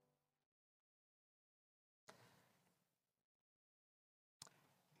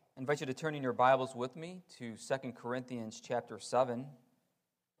I invite you to turn in your Bibles with me to 2 Corinthians chapter 7.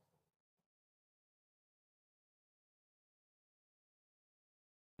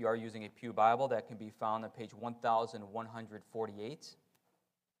 If you are using a Pew Bible, that can be found on page 1148.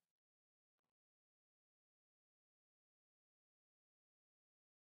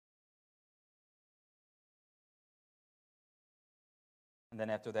 And then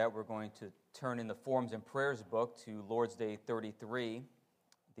after that, we're going to turn in the Forms and Prayers book to Lord's Day 33.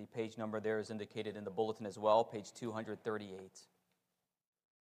 The page number there is indicated in the bulletin as well, page 238.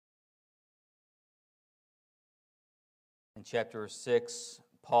 In chapter 6,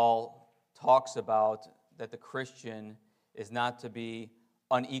 Paul talks about that the Christian is not to be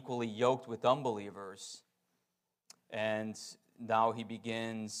unequally yoked with unbelievers. And now he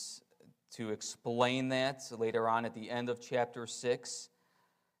begins to explain that later on at the end of chapter 6,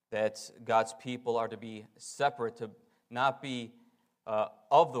 that God's people are to be separate, to not be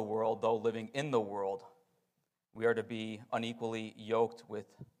of the world, though living in the world. We are not to be unequally yoked with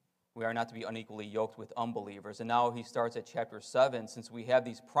unbelievers. And now he starts at chapter 7. Since we have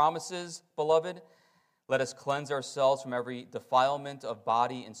these promises, beloved, let us cleanse ourselves from every defilement of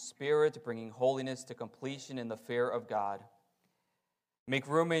body and spirit, bringing holiness to completion in the fear of God. Make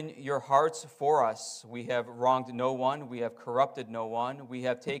room in your hearts for us. We have wronged no one. We have corrupted no one. We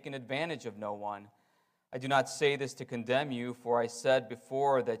have taken advantage of no one. I do not say this to condemn you, for I said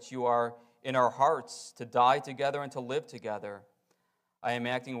before that you are in our hearts, to die together and to live together. I am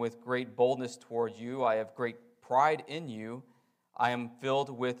acting with great boldness toward you. I have great pride in you. I am filled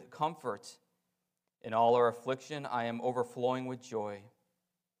with comfort. In all our affliction, I am overflowing with joy.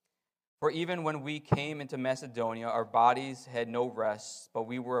 For even when we came into Macedonia, our bodies had no rest, but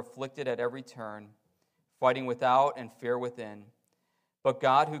we were afflicted at every turn, fighting without and fear within. But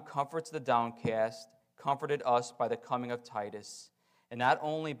God, who comforts the downcast, comforted us by the coming of Titus, and not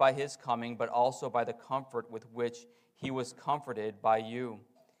only by his coming, but also by the comfort with which he was comforted by you,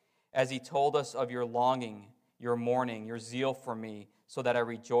 as he told us of your longing, your mourning, your zeal for me, so that I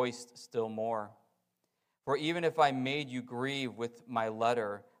rejoiced still more. For even if I made you grieve with my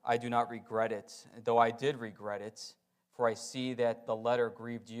letter, I do not regret it, though I did regret it, for I see that the letter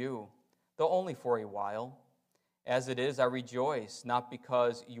grieved you, though only for a while. As it is, I rejoice, not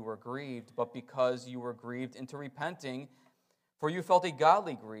because you were grieved, but because you were grieved into repenting, for you felt a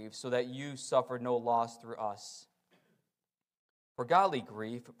godly grief, so that you suffered no loss through us. For godly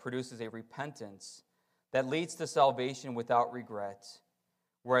grief produces a repentance that leads to salvation without regret,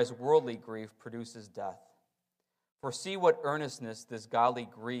 whereas worldly grief produces death. For see what earnestness this godly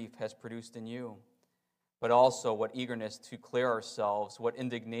grief has produced in you, but also what eagerness to clear ourselves, what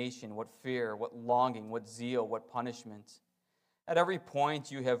indignation, what fear, what longing, what zeal, what punishment. At every point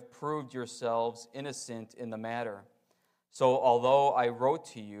you have proved yourselves innocent in the matter. So although I wrote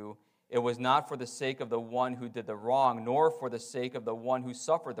to you, it was not for the sake of the one who did the wrong, nor for the sake of the one who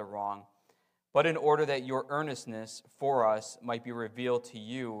suffered the wrong, but in order that your earnestness for us might be revealed to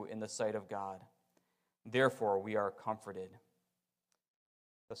you in the sight of God. Therefore, we are comforted.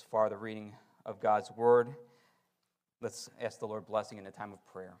 Thus far, the reading of God's word. Let's ask the Lord blessing in a time of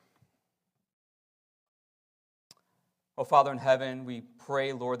prayer. Oh, Father in heaven, we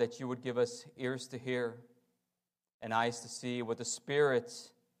pray, Lord, that you would give us ears to hear and eyes to see what the Spirit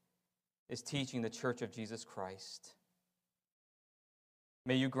is teaching the Church of Jesus Christ.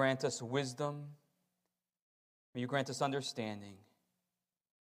 May you grant us wisdom. May you grant us understanding.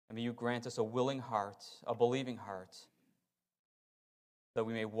 And may you grant us a willing heart, a believing heart, that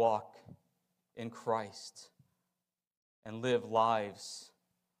we may walk in Christ and live lives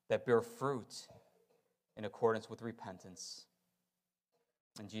that bear fruit in accordance with repentance.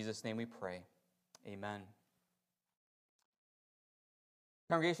 In Jesus' name we pray. Amen.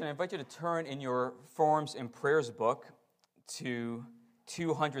 Congregation, I invite you to turn in your Forms and Prayers book to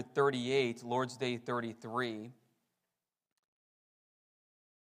 238, Lord's Day 33.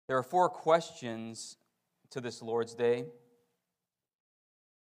 There are 4 questions to this Lord's Day.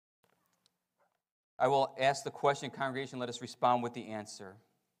 I will ask the question, congregation, let us respond with the answer.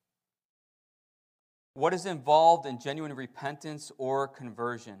 What is involved in genuine repentance or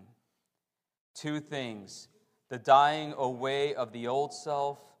conversion? 2 things: the dying away of the old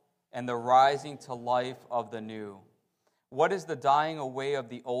self and the rising to life of the new. What is the dying away of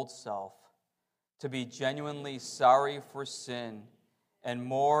the old self? To be genuinely sorry for sin and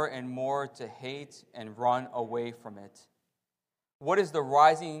more to hate and run away from it. What is the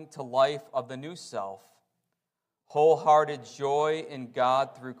rising to life of the new self? Wholehearted joy in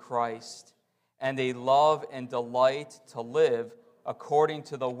God through Christ, and a love and delight to live according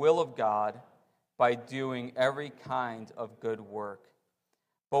to the will of God by doing every kind of good work.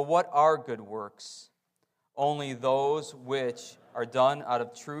 But what are good works? Only those which are done out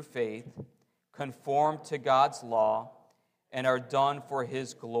of true faith, conform to God's law, and are done for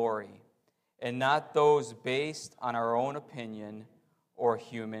His glory, and not those based on our own opinion or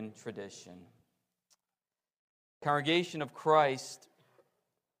human tradition. Congregation of Christ,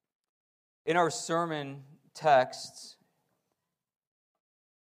 in our sermon texts,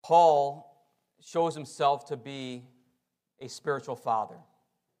 Paul shows himself to be a spiritual father.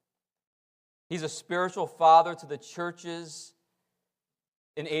 He's a spiritual father to the churches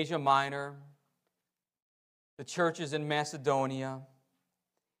in Asia Minor, the churches in Macedonia.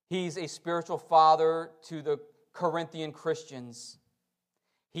 He's a spiritual father to the Corinthian Christians.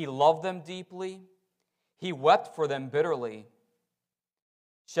 He loved them deeply. He wept for them bitterly,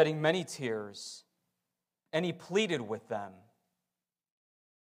 shedding many tears, and he pleaded with them.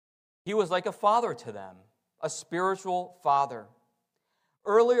 He was like a father to them, a spiritual father.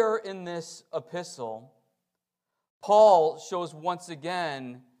 Earlier in this epistle, Paul shows once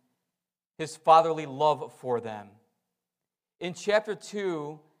again his fatherly love for them. In chapter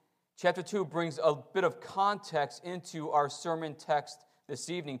 2 brings a bit of context into our sermon text this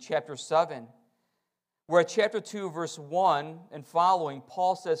evening, chapter 7. Where at chapter 2, verse 1 and following,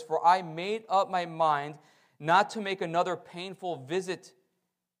 Paul says, "For I made up my mind not to make another painful visit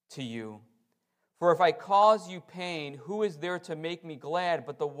to you. For if I cause you pain, who is there to make me glad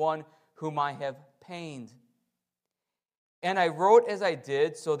but the one whom I have pained? And I wrote as I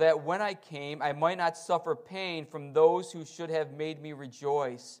did, so that when I came, I might not suffer pain from those who should have made me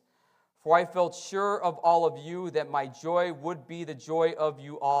rejoice. For I felt sure of all of you that my joy would be the joy of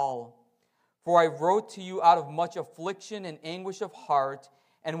you all. For I wrote to you out of much affliction and anguish of heart,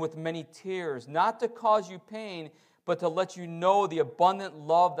 and with many tears, not to cause you pain, but to let you know the abundant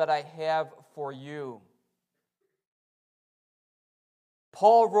love that I have for you."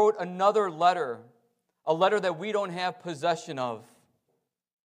 Paul wrote another letter, a letter that we don't have possession of.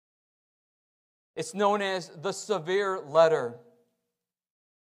 It's known as the severe letter.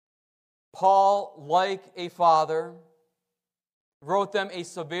 Paul, like a father, wrote them a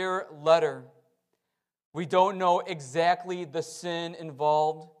severe letter. We don't know exactly the sin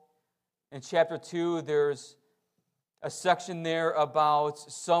involved. In chapter 2, there's a section there about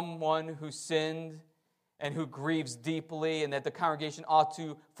someone who sinned and who grieves deeply, and that the congregation ought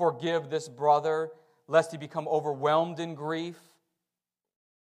to forgive this brother, lest he become overwhelmed in grief.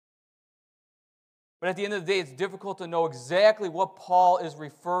 But at the end of the day, it's difficult to know exactly what Paul is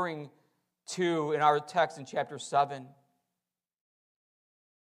referring to in our text in chapter 7.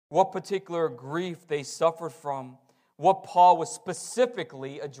 What particular grief they suffered from, what Paul was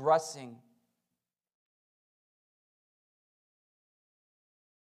specifically addressing.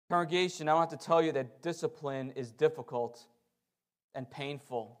 Congregation, I want to tell you that discipline is difficult and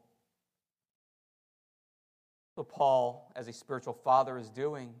painful. That's what Paul, as a spiritual father, is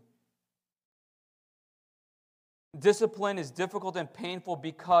doing. Discipline is difficult and painful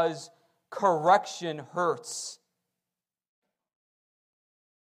because correction hurts.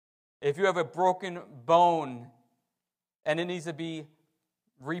 If you have a broken bone and it needs to be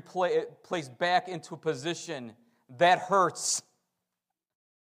placed back into position, that hurts.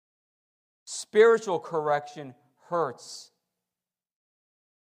 Spiritual correction hurts.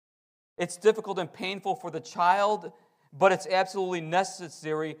 It's difficult and painful for the child, but it's absolutely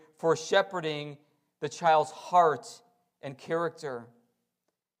necessary for shepherding the child's heart and character.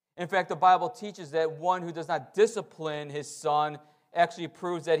 In fact, the Bible teaches that one who does not discipline his son actually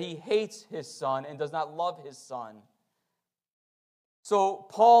proves that he hates his son and does not love his son. So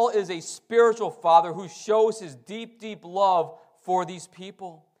Paul is a spiritual father who shows his deep, deep love for these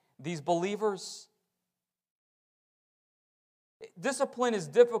people, these believers. Discipline is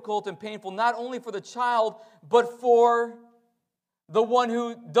difficult and painful not only for the child, but for the one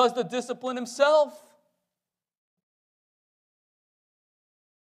who does the discipline himself.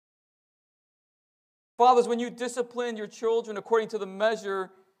 Fathers, when you discipline your children according to the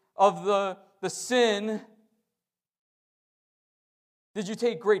measure of the sin, did you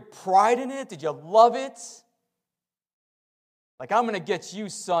take great pride in it? Did you love it? Like, I'm going to get you,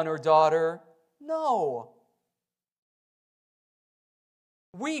 son or daughter. No.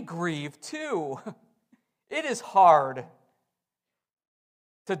 We grieve too. It is hard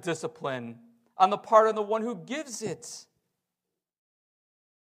to discipline on the part of the one who gives it.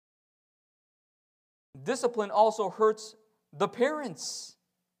 Discipline also hurts the parents.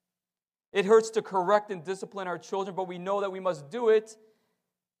 It hurts to correct and discipline our children, but we know that we must do it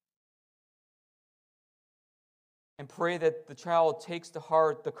and pray that the child takes to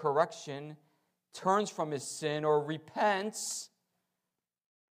heart the correction, turns from his sin, or repents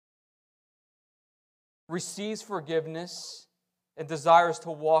receives forgiveness, and desires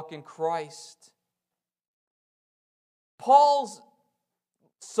to walk in Christ. Paul's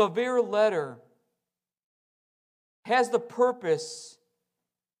severe letter has the purpose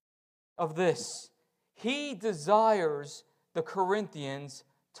of this. He desires the Corinthians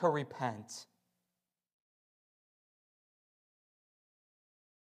to repent.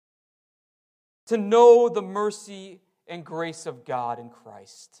 To know the mercy and grace of God in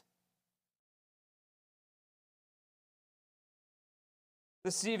Christ.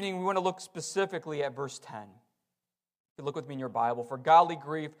 This evening, we want to look specifically at verse 10. If you look with me in your Bible, for godly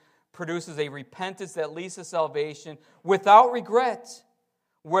grief produces a repentance that leads to salvation without regret,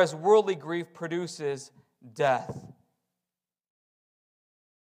 whereas worldly grief produces death.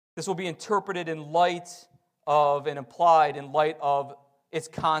 This will be interpreted in light of and implied in light of its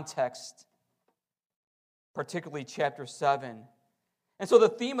context, particularly chapter 7. And so the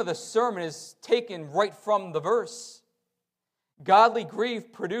theme of the sermon is taken right from the verse. Godly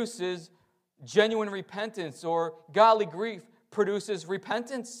grief produces genuine repentance, or godly grief produces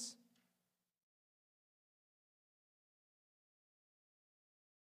repentance.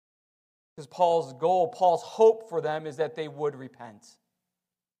 Because Paul's goal, Paul's hope for them is that they would repent.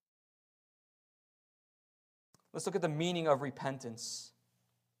 Let's look at the meaning of repentance.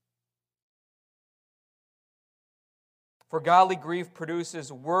 For godly grief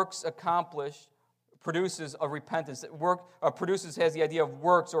produces works accomplished, produces a repentance. Produces has the idea of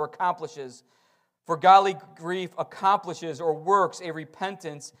works or accomplishes. For godly grief accomplishes or works a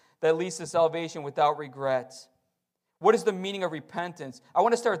repentance that leads to salvation without regret. What is the meaning of repentance? I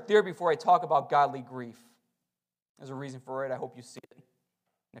want to start there before I talk about godly grief. There's a reason for it. I hope you see it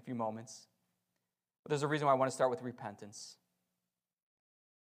in a few moments. But there's a reason why I want to start with repentance.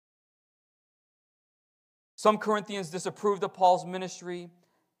 Some Corinthians disapproved of Paul's ministry,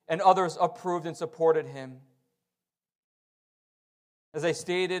 and others approved and supported him. As I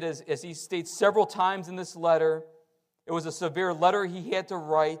stated, as he states several times in this letter, it was a severe letter he had to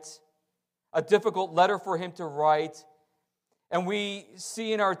write, a difficult letter for him to write. And we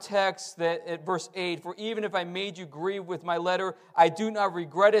see in our text that at verse 8, for even if I made you grieve with my letter, I do not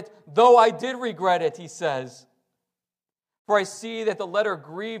regret it, though I did regret it, he says. For I see that the letter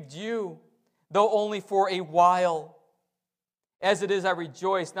grieved you, though only for a while. As it is, I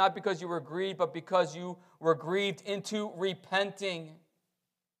rejoice, not because you were grieved, but because you were grieved into repenting.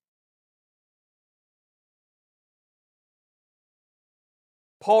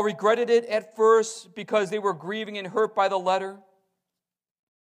 Paul regretted it at first because they were grieving and hurt by the letter.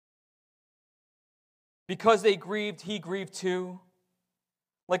 Because they grieved, he grieved too.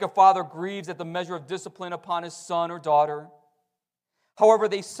 Like a father grieves at the measure of discipline upon his son or daughter. However,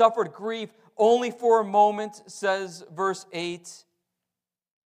 they suffered grief only for a moment, says verse 8.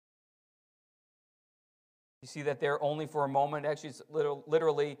 You see that there, only for a moment. Actually, it's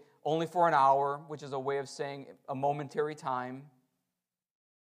literally only for an hour, which is a way of saying a momentary time.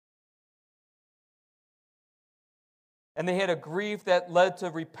 And they had a grief that led to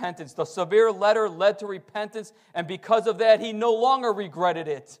repentance. The severe letter led to repentance, and because of that, he no longer regretted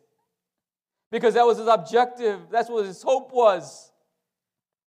it. Because that was his objective. That's what his hope was.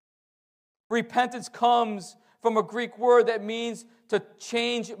 Repentance comes from a Greek word that means to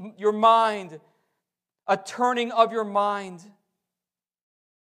change your mind, a turning of your mind,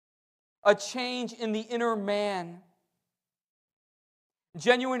 a change in the inner man.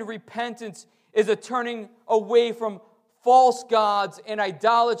 Genuine repentance is a turning away from false gods and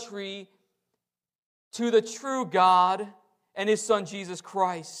idolatry to the true God and His Son Jesus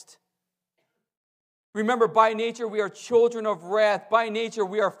Christ. Remember, by nature we are children of wrath. By nature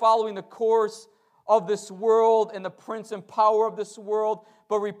we are following the course of this world and the prince and power of this world.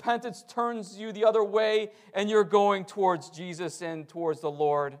 But repentance turns you the other way, and you're going towards Jesus and towards the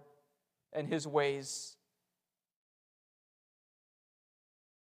Lord and His ways.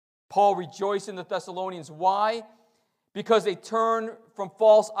 Paul rejoiced in the Thessalonians. Why? Because they turned from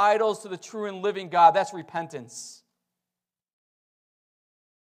false idols to the true and living God. That's repentance.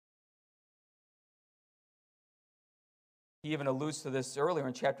 He even alludes to this earlier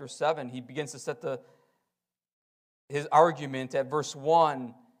in chapter 7. He begins to set his argument at verse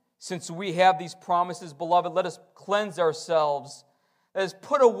 1. Since we have these promises, beloved, let us cleanse ourselves. Let us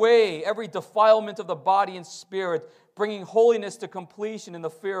put away every defilement of the body and spirit, bringing holiness to completion in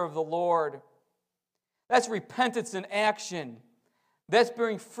the fear of the Lord. That's repentance in action. That's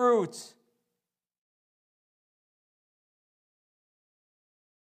bearing fruit.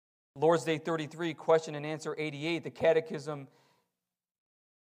 Lord's Day 33, question and answer 88, the Catechism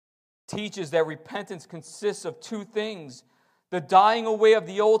teaches that repentance consists of two things: the dying away of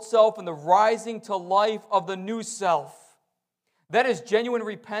the old self and the rising to life of the new self. That is genuine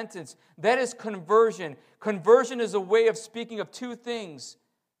repentance. That is conversion. Conversion is a way of speaking of two things: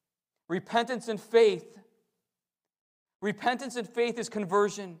 repentance and faith. Repentance and faith is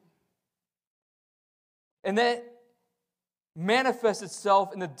conversion. And that manifests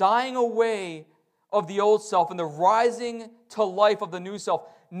itself in the dying away of the old self and the rising to life of the new self.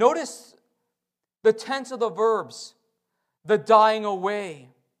 Notice the tense of the verbs: the dying away,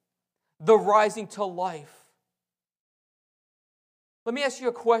 the rising to life. Let me ask you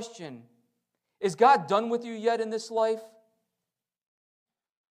a question. Is God done with you yet in this life?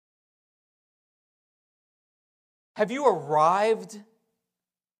 Have you arrived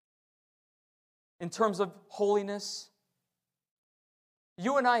in terms of holiness?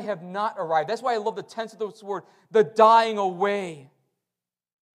 You and I have not arrived. That's why I love the tense of this word, the dying away.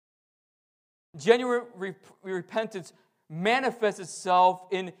 Genuine repentance manifests itself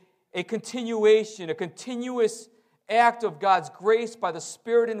in a continuation, a continuous act of God's grace by the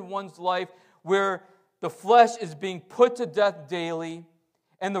Spirit in one's life, where the flesh is being put to death daily,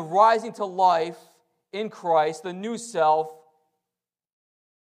 and the rising to life in Christ, the new self,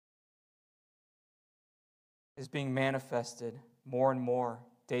 is being manifested more and more,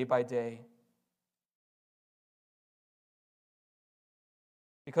 day by day.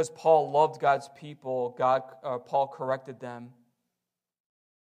 Because Paul loved God's people, Paul corrected them.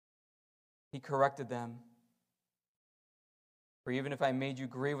 He corrected them. For even if I made you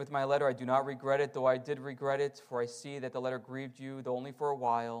grieve with my letter, I do not regret it, though I did regret it, for I see that the letter grieved you, though only for a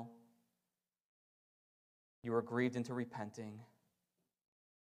while. You were grieved into repenting.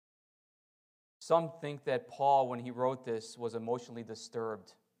 Some think that Paul, when he wrote this, was emotionally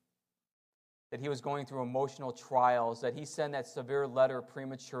disturbed, that he was going through emotional trials, that he sent that severe letter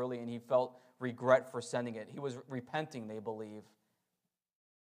prematurely and he felt regret for sending it. He was repenting, they believe.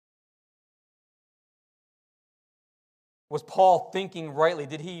 Was Paul thinking rightly?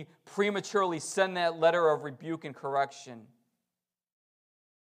 Did he prematurely send that letter of rebuke and correction?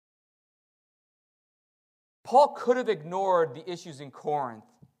 Paul could have ignored the issues in Corinth,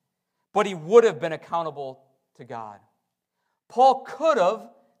 but he would have been accountable to God. Paul could have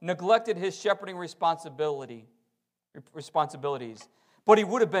neglected his shepherding responsibilities, but he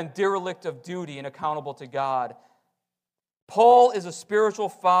would have been derelict of duty and accountable to God. Paul is a spiritual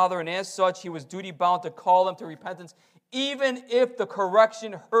father, and as such, he was duty-bound to call them to repentance, even if the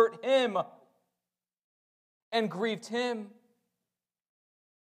correction hurt him and grieved him.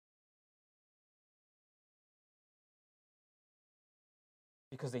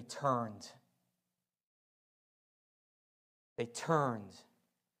 Because they turned. They turned.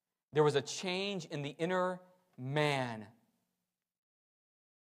 There was a change in the inner man.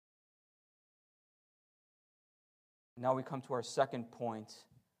 Now we come to our second point,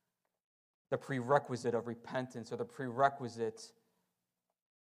 the prerequisite of repentance, or the prerequisite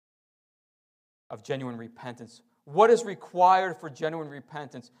of genuine repentance. What is required for genuine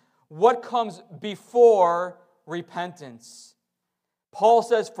repentance? What comes before repentance? Paul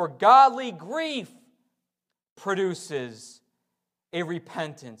says, for godly grief produces a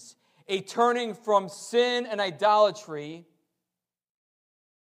repentance, a turning from sin and idolatry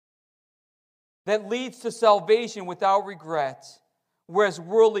that leads to salvation without regret, whereas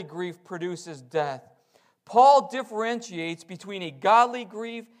worldly grief produces death. Paul differentiates between a godly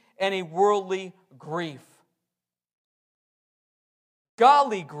grief and a worldly grief.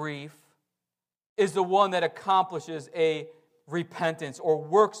 Godly grief is the one that accomplishes a repentance, or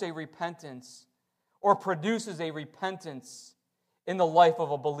works a repentance, or produces a repentance in the life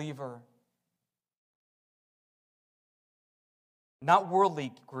of a believer. Not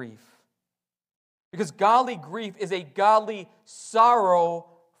worldly grief. Because godly grief is a godly sorrow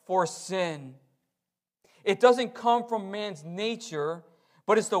for sin. It doesn't come from man's nature,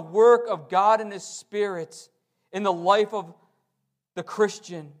 but it's the work of God and His Spirit in the life of the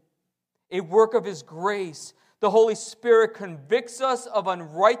Christian, a work of His grace. The Holy Spirit convicts us of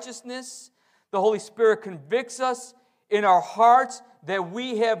unrighteousness. The Holy Spirit convicts us in our hearts that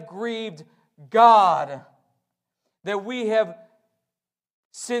we have grieved God, that we have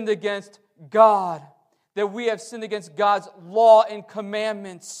sinned against God, that we have sinned against God's law and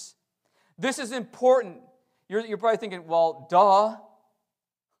commandments. This is important. You're probably thinking, well, duh.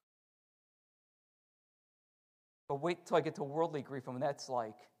 But wait till I get to worldly grief and what that's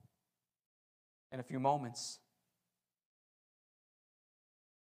like in a few moments.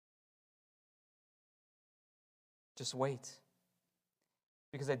 Just wait.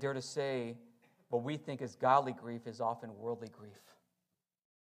 Because I dare to say, what we think is godly grief is often worldly grief.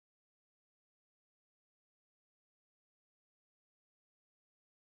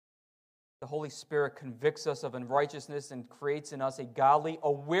 The Holy Spirit convicts us of unrighteousness and creates in us a godly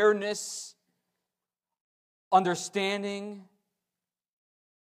awareness, understanding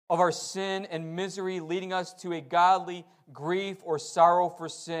of our sin and misery, leading us to a godly grief or sorrow for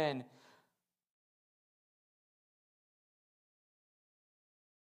sin.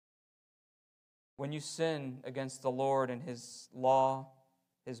 When you sin against the Lord and His law,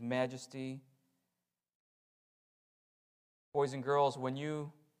 His majesty, boys and girls, when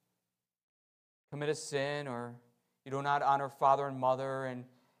you commit a sin or you do not honor father and mother and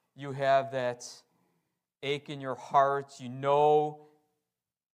you have that ache in your heart, you know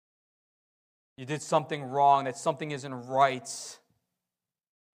you did something wrong, that something isn't right.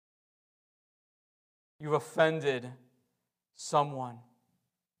 You've offended someone.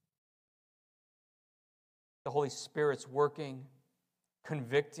 The Holy Spirit's working,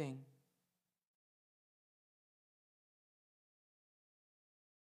 convicting.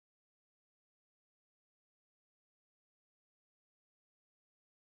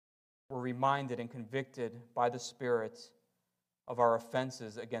 We're reminded and convicted by the Spirit of our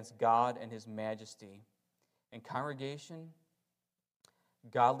offenses against God and His majesty. In congregation,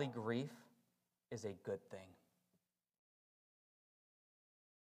 godly grief is a good thing.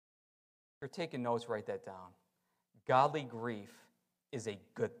 If you're taking notes, write that down. Godly grief is a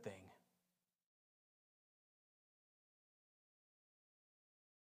good thing.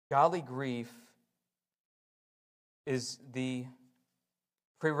 Godly grief is the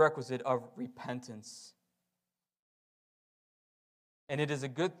prerequisite of repentance. And it is a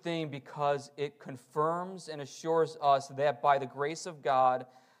good thing because it confirms and assures us that by the grace of God,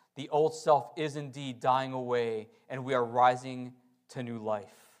 the old self is indeed dying away and we are rising to new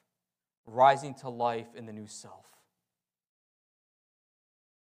life, rising to life in the new self.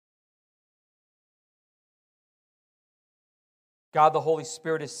 God the Holy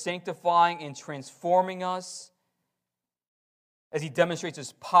Spirit is sanctifying and transforming us as He demonstrates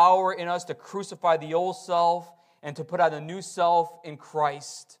His power in us to crucify the old self and to put on a new self in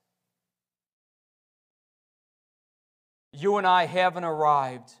Christ. You and I haven't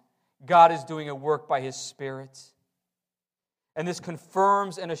arrived. God is doing a work by His Spirit. And this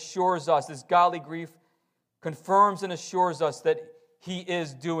confirms and assures us, this godly grief confirms and assures us that He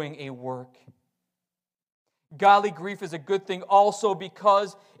is doing a work. Godly grief is a good thing also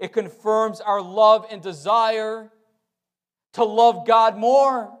because it confirms our love and desire to love God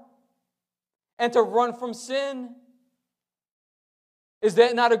more and to run from sin. Is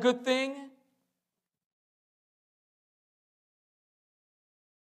that not a good thing?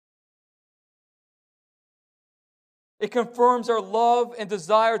 It confirms our love and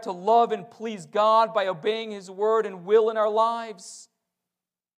desire to love and please God by obeying His word and will in our lives.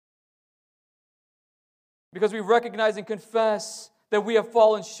 Because we recognize and confess that we have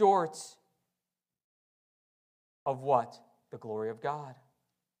fallen short of what? The glory of God.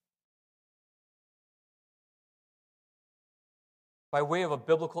 By way of a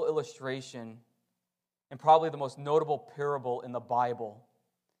biblical illustration, and probably the most notable parable in the Bible,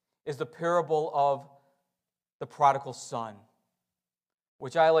 is the parable of the prodigal son,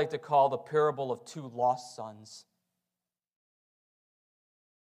 which I like to call the parable of two lost sons.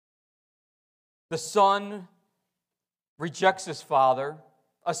 The son rejects his father,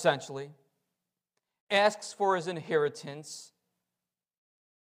 essentially, asks for his inheritance.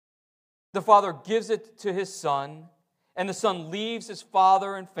 The father gives it to his son, and the son leaves his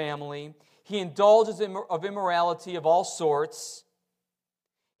father and family. He indulges in immorality of all sorts.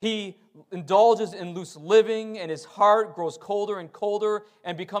 He indulges in loose living, and his heart grows colder and colder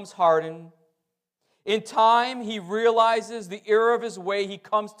and becomes hardened. In time, he realizes the error of his way. He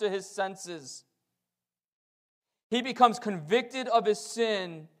comes to his senses. He becomes convicted of his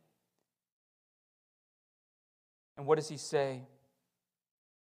sin. And what does he say?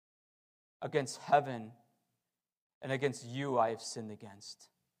 Against heaven and against you I have sinned against.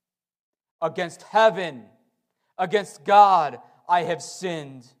 Against heaven, against God, I have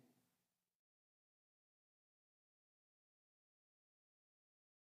sinned.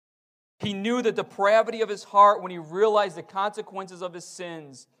 He knew the depravity of his heart when he realized the consequences of his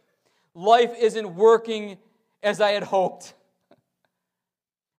sins. Life isn't working as I had hoped.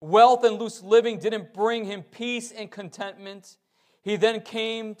 Wealth and loose living didn't bring him peace and contentment. He then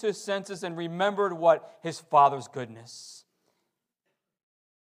came to his senses and remembered what? His father's goodness.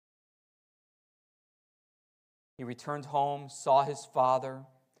 He returned home, saw his father,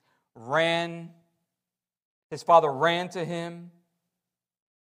 ran. His father ran to him.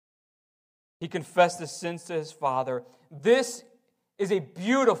 He confessed his sins to his father. This is a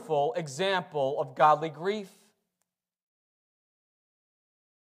beautiful example of godly grief.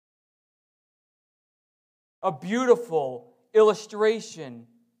 a beautiful illustration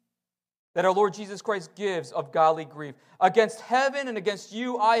that our Lord Jesus Christ gives of godly grief. Against heaven and against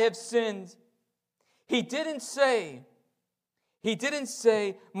you I have sinned. He didn't say,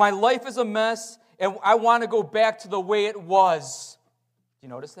 my life is a mess and I want to go back to the way it was. Do you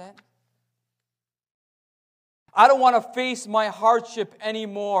notice that? I don't want to face my hardship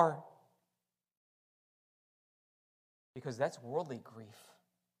anymore. Because that's worldly grief.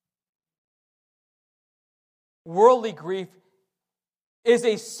 Worldly grief is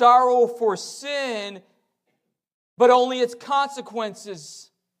a sorrow for sin, but only its consequences.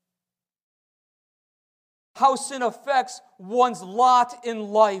 How sin affects one's lot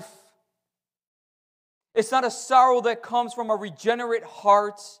in life. It's not a sorrow that comes from a regenerate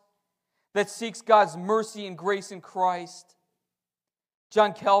heart that seeks God's mercy and grace in Christ.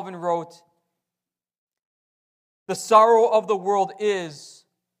 John Calvin wrote, "The sorrow of the world is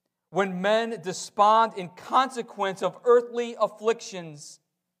when men despond in consequence of earthly afflictions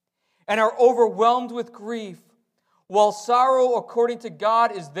and are overwhelmed with grief, while sorrow according to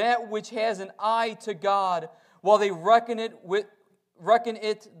God is that which has an eye to God, while they reckon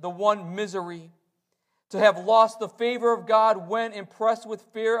it the one misery. To have lost the favor of God when, impressed with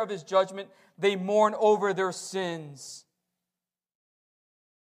fear of His judgment, they mourn over their sins."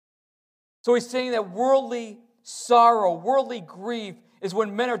 So he's saying that worldly sorrow, worldly grief, is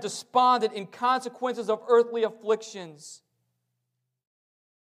when men are despondent in consequences of earthly afflictions.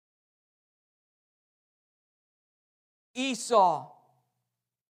 Esau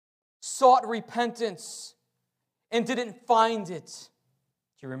sought repentance and didn't find it.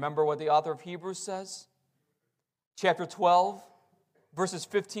 Do you remember what the author of Hebrews says? Chapter 12, verses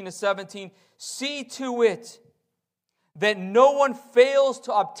 15 to 17. "See to it that no one fails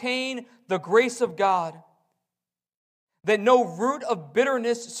to obtain the grace of God, that no root of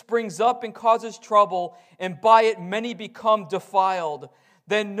bitterness springs up and causes trouble, and by it many become defiled.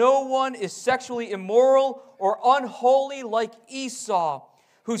 That no one is sexually immoral or unholy like Esau,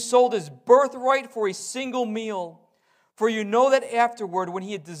 who sold his birthright for a single meal. For you know that afterward, when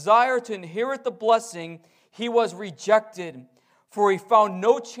he had desired to inherit the blessing, he was rejected, for he found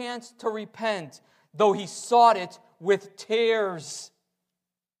no chance to repent, though he sought it with tears."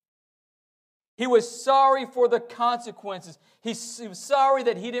 He was sorry for the consequences. He was sorry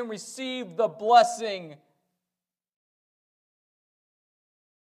that he didn't receive the blessing.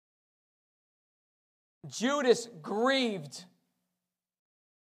 Judas grieved.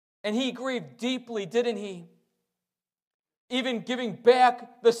 And he grieved deeply, didn't he? Even giving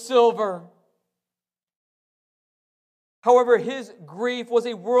back the silver. However, his grief was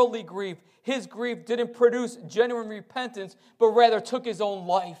a worldly grief. His grief didn't produce genuine repentance, but rather took his own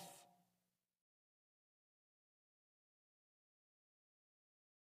life.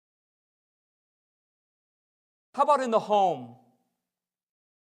 How about in the home?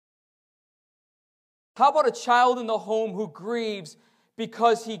 How about a child in the home who grieves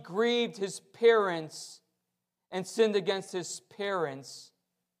because he grieved his parents and sinned against his parents,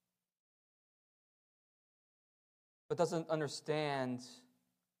 but doesn't understand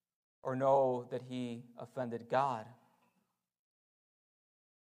or know that he offended God?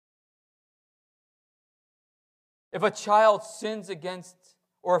 If a child sins against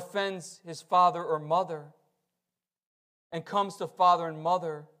or offends his father or mother and comes to father and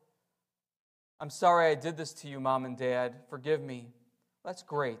mother, "I'm sorry I did this to you, Mom and Dad. Forgive me." That's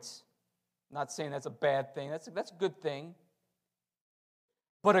great. I'm not saying that's a bad thing. That's a good thing.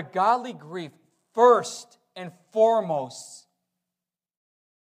 But a godly grief, first and foremost,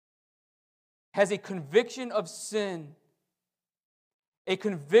 has a conviction of sin, a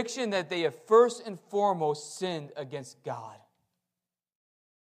conviction that they have first and foremost sinned against God.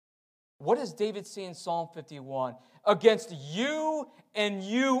 What does David say in Psalm 51? "Against you and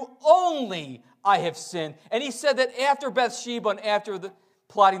you only I have sinned." And he said that after Bathsheba and after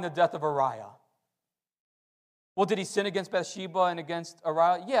plotting the death of Uriah. Well, did he sin against Bathsheba and against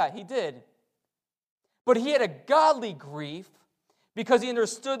Uriah? Yeah, he did. But he had a godly grief because he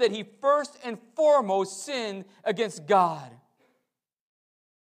understood that he first and foremost sinned against God.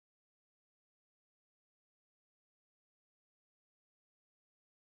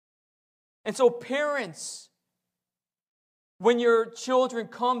 And so parents, when your children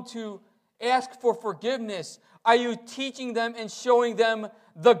come to ask for forgiveness, are you teaching them and showing them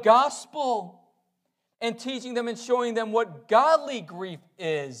the gospel? And teaching them and showing them what godly grief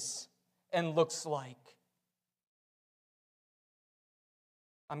is and looks like?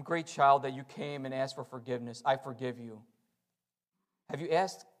 "I'm great, child, that you came and asked for forgiveness. I forgive you." Have you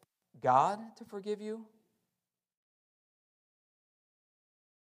asked God to forgive you?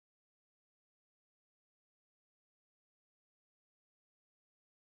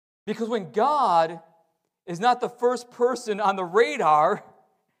 Because when God is not the first person on the radar,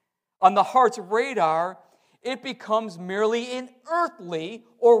 on the heart's radar, it becomes merely an earthly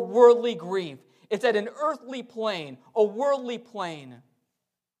or worldly grief. It's at an earthly plane, a worldly plane.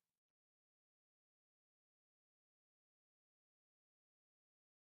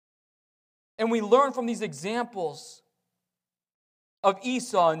 And we learn from these examples of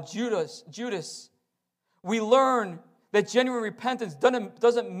Esau and Judas. We learn that genuine repentance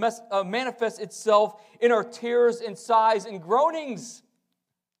doesn't manifest itself in our tears and sighs and groanings.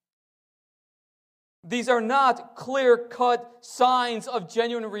 These are not clear-cut signs of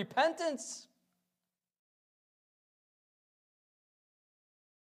genuine repentance.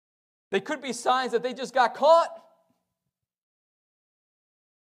 They could be signs that they just got caught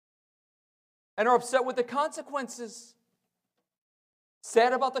and are upset with the consequences,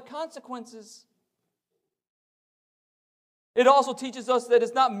 sad about the consequences. It also teaches us that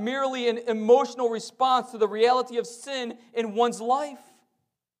it's not merely an emotional response to the reality of sin in one's life.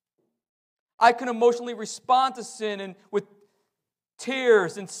 I can emotionally respond to sin and with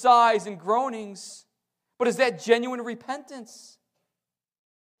tears and sighs and groanings, but is that genuine repentance?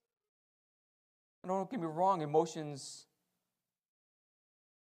 And don't get me wrong, emotions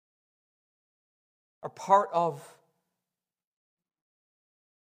are part of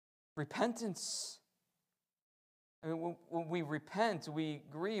repentance. I mean, when we repent, we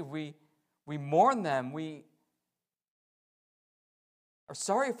grieve, we mourn them, we are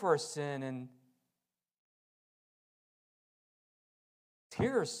sorry for our sin, and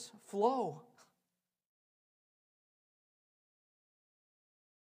tears flow.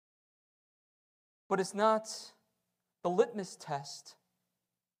 But it's not the litmus test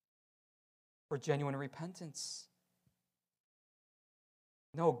for genuine repentance.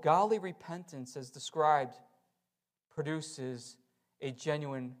 No, godly repentance, as described, produces a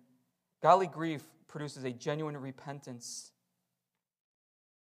genuine, godly grief produces a genuine repentance.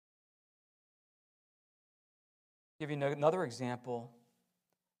 I'll give you another example.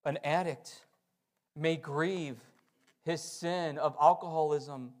 An addict may grieve his sin of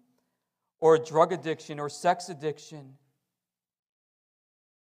alcoholism or drug addiction or sex addiction.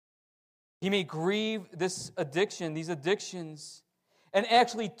 He may grieve this addiction, these addictions, and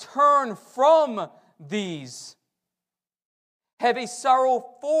actually turn from these, have a sorrow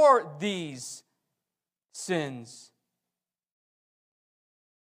for these sins,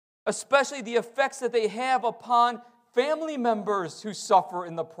 especially the effects that they have upon family members who suffer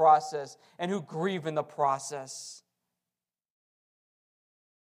in the process and who grieve in the process.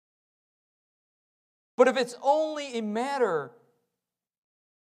 But if it's only a matter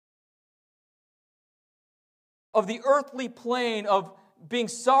of the earthly plane, of being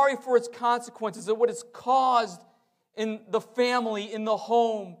sorry for its consequences, of what it's caused in the family, in the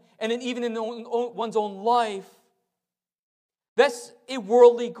home, and even in one's own life, that's a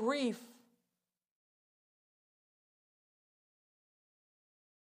worldly grief.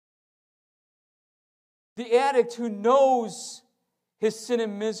 The addict who knows his sin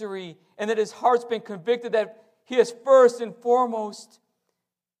and misery, and that his heart's been convicted that he has first and foremost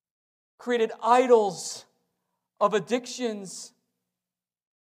created idols of addictions,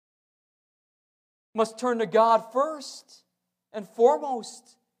 must turn to God first and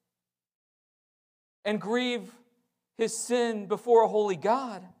foremost and grieve his sin before a holy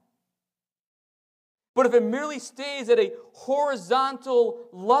God. But if it merely stays at a horizontal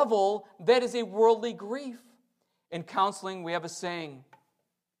level, that is a worldly grief. In counseling, we have a saying.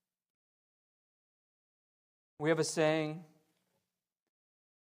 We have a saying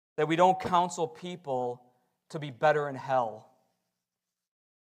that we don't counsel people to be better in hell.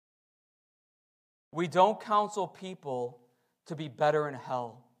 We don't counsel people to be better in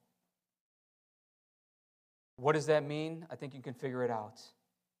hell. What does that mean? I think you can figure it out.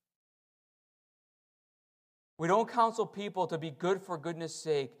 We don't counsel people to be good for goodness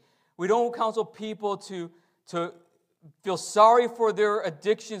sake. We don't counsel people to feel sorry for their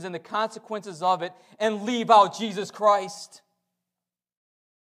addictions and the consequences of it and leave out Jesus Christ.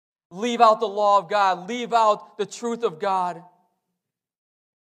 Leave out the law of God. Leave out the truth of God.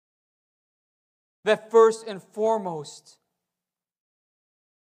 That first and foremost,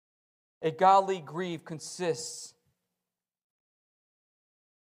 a godly grief consists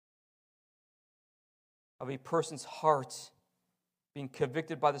of a person's heart being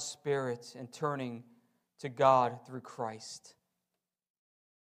convicted by the Spirit and turning to God through Christ.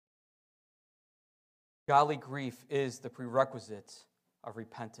 Godly grief is the prerequisite of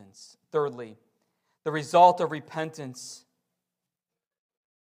repentance. Thirdly, the result of repentance.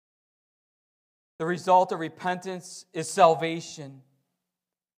 The result of repentance is salvation.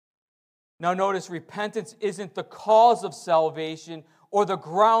 Now notice, repentance isn't the cause of salvation or the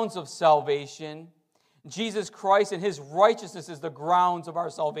grounds of salvation. Jesus Christ and His righteousness is the grounds of our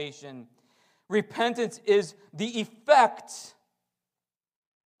salvation. Repentance is the effect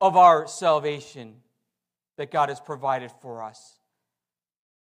of our salvation that God has provided for us.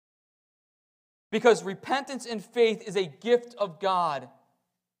 Because repentance and faith is a gift of God.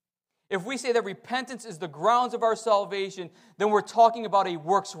 If we say that repentance is the grounds of our salvation, then we're talking about a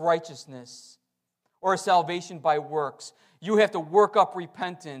works righteousness or a salvation by works. You have to work up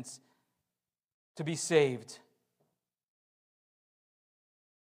repentance to be saved.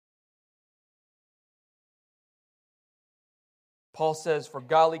 Paul says, for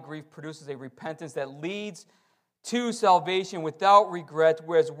godly grief produces a repentance that leads to salvation without regret,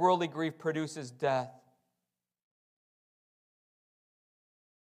 whereas worldly grief produces death.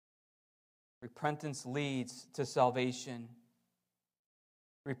 Repentance leads to salvation.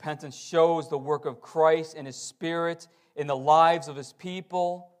 Repentance shows the work of Christ and His Spirit in the lives of His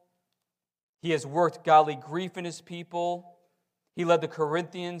people. He has worked godly grief in His people. He led the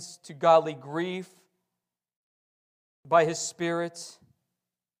Corinthians to godly grief by His Spirit.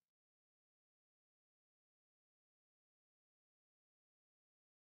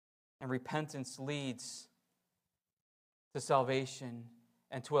 And repentance leads to salvation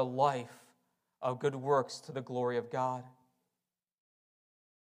and to a life of good works to the glory of God.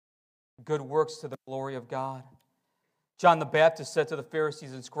 Good works to the glory of God. John the Baptist said to the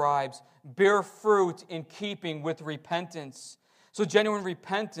Pharisees and scribes, bear fruit in keeping with repentance. So genuine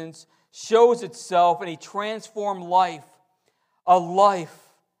repentance shows itself in a transformed life, a life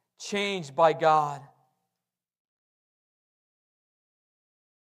changed by God.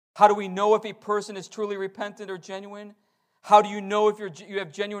 How do we know if a person is truly repentant or genuine? How do you know if you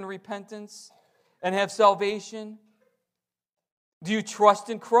have genuine repentance and have salvation? Do you trust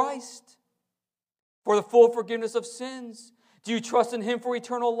in Christ for the full forgiveness of sins? Do you trust in Him for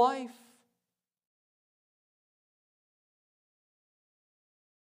eternal life?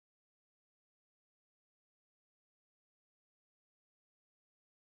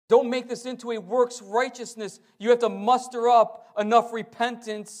 Don't make this into a works righteousness. You have to muster up enough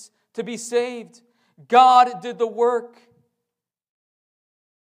repentance to be saved. God did the work.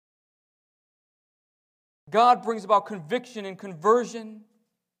 God brings about conviction and conversion.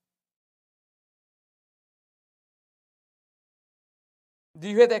 Do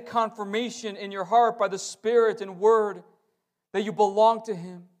you have that confirmation in your heart by the Spirit and Word that you belong to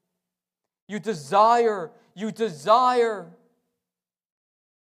Him? You desire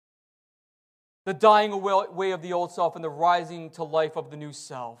the dying away of the old self and the rising to life of the new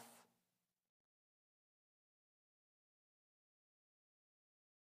self.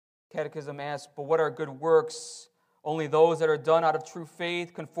 Catechism asks, but what are good works? Only those that are done out of true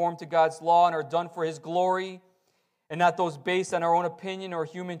faith, conform to God's law, and are done for His glory, and not those based on our own opinion or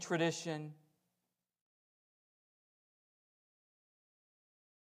human tradition.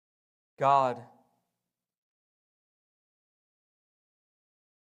 God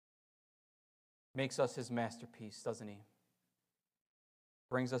makes us His masterpiece, doesn't He?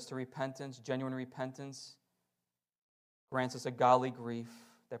 Brings us to repentance, genuine repentance, grants us a godly grief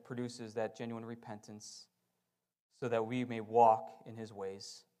that produces that genuine repentance so that we may walk in His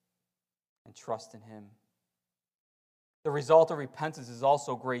ways and trust in Him. The result of repentance is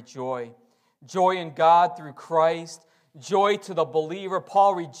also great joy. Joy in God through Christ, joy to the believer.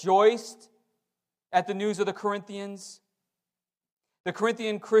 Paul rejoiced at the news of the Corinthians. The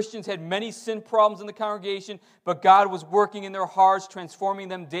Corinthian Christians had many sin problems in the congregation, but God was working in their hearts, transforming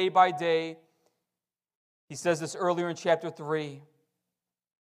them day by day. He says this earlier in chapter 3.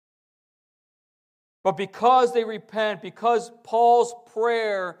 But because they repent, because Paul's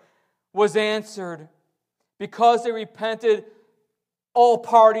prayer was answered, because they repented, all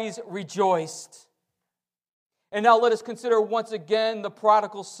parties rejoiced. And now let us consider once again the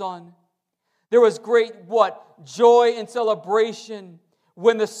prodigal son. There was great, joy and celebration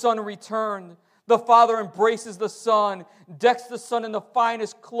when the son returned. The father embraces the son, decks the son in the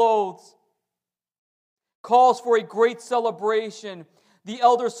finest clothes, calls for a great celebration. The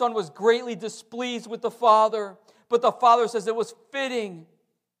elder son was greatly displeased with the father, but the father says it was fitting.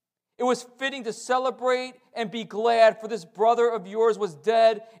 It was fitting to celebrate and be glad, for this brother of yours was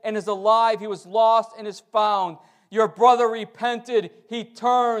dead and is alive. He was lost and is found. Your brother repented. He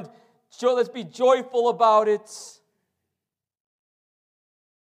turned. So let's be joyful about it.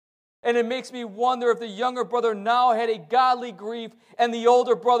 And it makes me wonder if the younger brother now had a godly grief and the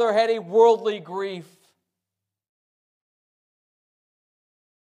older brother had a worldly grief.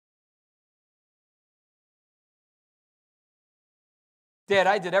 Dad,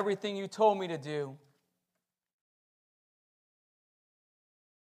 I did everything you told me to do.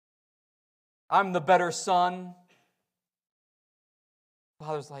 I'm the better son.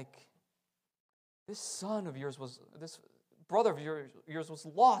 Father's like, this brother of yours was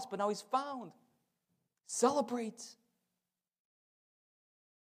lost, but now he's found. Celebrate.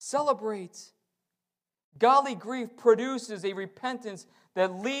 Celebrate. Godly grief produces a repentance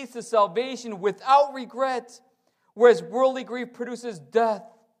that leads to salvation without regret, whereas worldly grief produces death,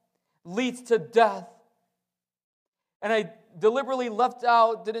 leads to death. And I deliberately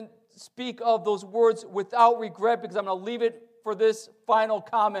didn't speak of those words without regret, because I'm going to leave it for this final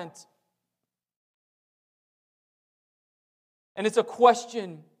comment. And it's a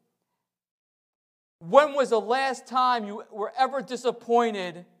question. When was the last time you were ever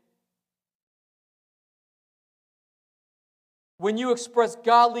disappointed when you expressed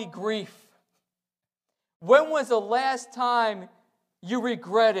godly grief? When was the last time you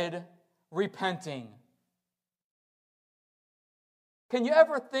regretted repenting? Can you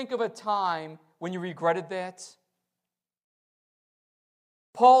ever think of a time when you regretted that?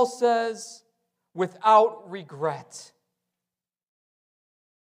 Paul says, without regret.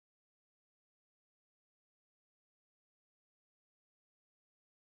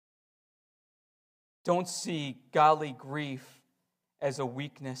 Don't see godly grief as a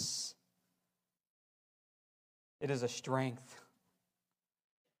weakness. It is a strength.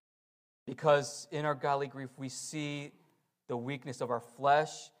 Because in our godly grief, we see the weakness of our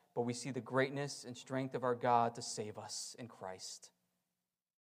flesh, but we see the greatness and strength of our God to save us in Christ.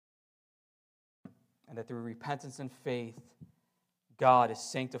 And that through repentance and faith, God is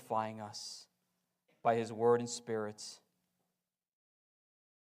sanctifying us by His Word and Spirit.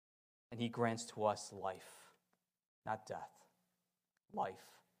 And He grants to us life, not death. Life,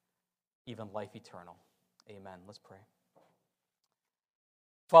 even life eternal. Amen. Let's pray.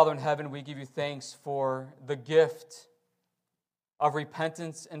 Father in heaven, we give you thanks for the gift of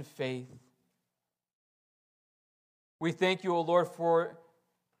repentance and faith. We thank you, O Lord, for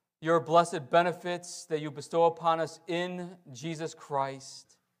your blessed benefits that you bestow upon us in Jesus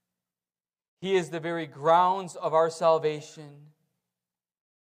Christ. He is the very grounds of our salvation.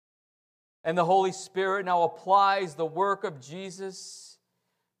 And the Holy Spirit now applies the work of Jesus,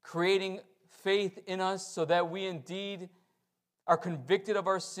 creating faith in us so that we indeed are convicted of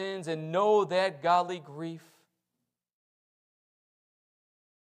our sins and know that godly grief.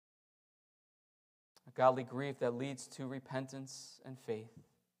 A godly grief that leads to repentance and faith.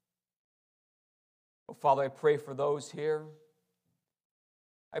 Oh, Father, I pray for those here.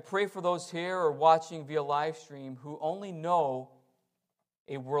 I pray for those here or watching via live stream who only know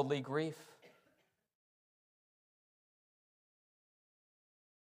a worldly grief.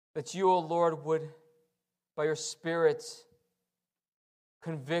 That you, O Lord, would, by your Spirit,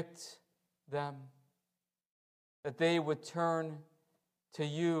 convict them. That they would turn to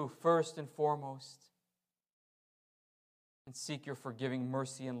you first and foremost and seek your forgiving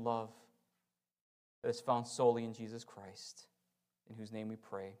mercy and love that is found solely in Jesus Christ, in whose name we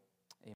pray.